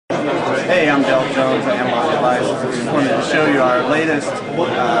Hey, I'm Del Jones, I Analog Devices. Just wanted to show you our latest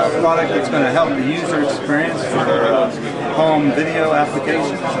product that's going to help the user experience for home video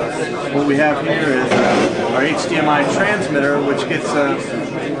applications. What we have here is our HDMI transmitter, which gets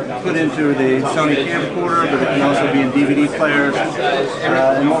put into the Sony camcorder, but it can also be in DVD players.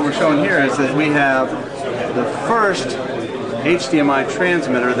 And what we're showing here is that we have the first HDMI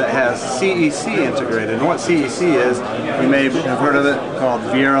transmitter that has CEC integrated. And what CEC is, you may have heard of it called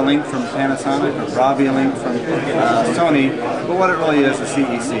VieraLink from Panasonic or Bravia-Link from Sony, but what it really is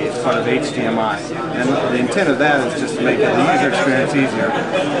CEC. It's part of HDMI. And the intent of that is just to make the user experience easier.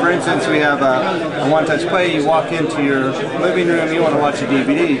 For instance, we have a one-touch play. You walk into your living room, you want to watch a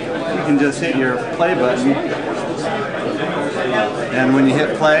DVD, you can just hit your play button, and when you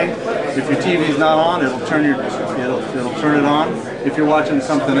hit play, if your TV is not on, it'll turn it on. If you're watching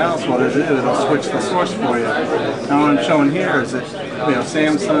something else, what it'll do, it'll switch the source for you. Now what I'm showing here is that we have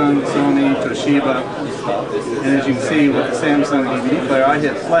Samsung, Sony, Toshiba, and as you can see with the Samsung DVD player, I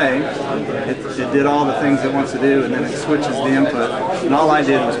hit play, it did all the things it wants to do, and then it switches the input, and all I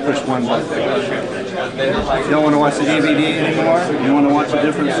did was push one button. If you don't want to watch the DVD anymore, you want to watch a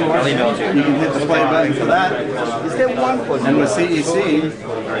different source, you can hit the play button for that. And with CEC,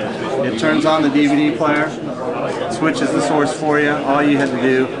 it turns on the DVD player, switches the source for you. All you had to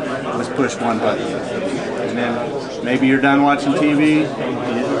do was push one button. And then maybe you're done watching TV,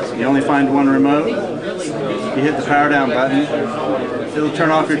 you only find one remote, you hit the power down button, it'll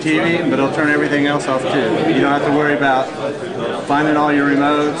turn off your TV, but it'll turn everything else off too. You don't have to worry about finding all your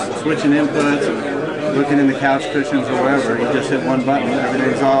remotes, switching inputs, looking in the couch cushions or wherever. You just hit one button,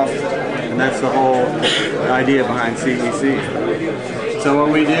 everything's off, and that's the whole idea behind CEC. So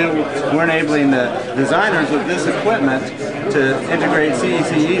what we do, we're enabling the designers of this equipment to integrate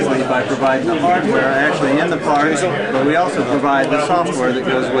CEC easily by providing the hardware actually in the part, but we also provide the software that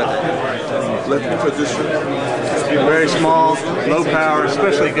goes with it. Let me put this very small, low power,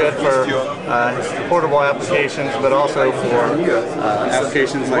 especially good for portable applications, but also for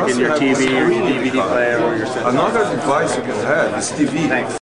applications like in your TV or your DVD player or your system. Another device you can have is TV. Thanks.